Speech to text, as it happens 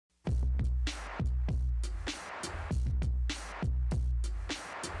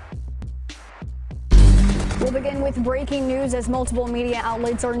We'll begin with breaking news as multiple media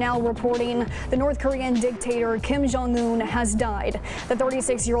outlets are now reporting the North Korean dictator Kim Jong has died. The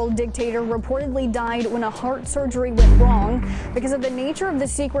 36-year-old dictator reportedly died when a heart surgery went wrong. Because of the nature of the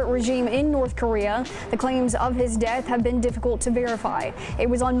secret regime in North Korea, the claims of his death have been difficult to verify. It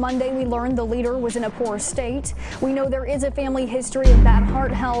was on Monday we learned the leader was in a poor state. We know there is a family history of bad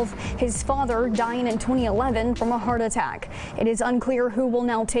heart health, his father dying in 2011 from a heart attack. It is unclear who will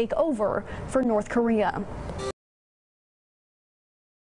now take over for North Korea.